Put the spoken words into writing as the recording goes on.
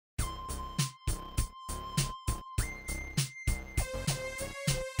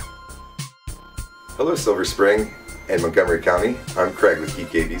Hello Silver Spring and Montgomery County. I'm Craig with Geek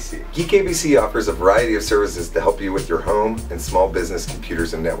ABC. Geek ABC offers a variety of services to help you with your home and small business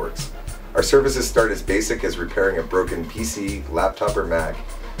computers and networks. Our services start as basic as repairing a broken PC, laptop, or Mac,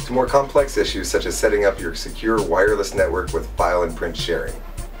 to more complex issues such as setting up your secure wireless network with file and print sharing.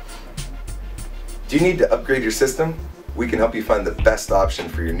 Do you need to upgrade your system? We can help you find the best option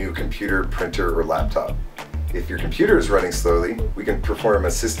for your new computer, printer, or laptop. If your computer is running slowly, we can perform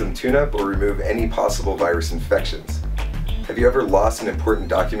a system tune-up or remove any possible virus infections. Have you ever lost an important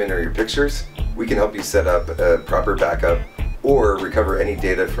document or your pictures? We can help you set up a proper backup or recover any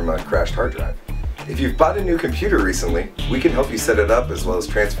data from a crashed hard drive. If you've bought a new computer recently, we can help you set it up as well as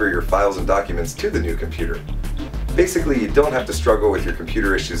transfer your files and documents to the new computer. Basically, you don't have to struggle with your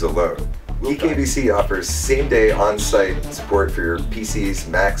computer issues alone. Geek ABC offers same-day on-site support for your PCs,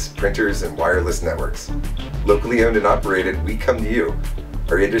 Macs, printers, and wireless networks. Locally owned and operated, we come to you.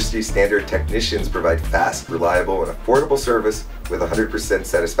 Our industry-standard technicians provide fast, reliable, and affordable service with 100%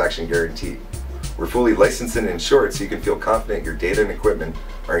 satisfaction guarantee. We're fully licensed and insured so you can feel confident your data and equipment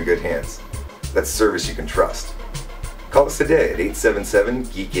are in good hands. That's service you can trust. Call us today at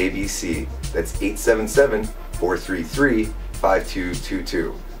 877-GEEK-ABC. That's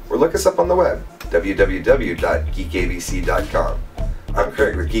 877-433-5222. Or look us up on the web, www.geekabc.com. I'm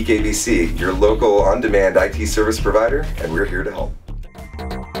Craig with Geek ABC, your local on-demand IT service provider, and we're here to help.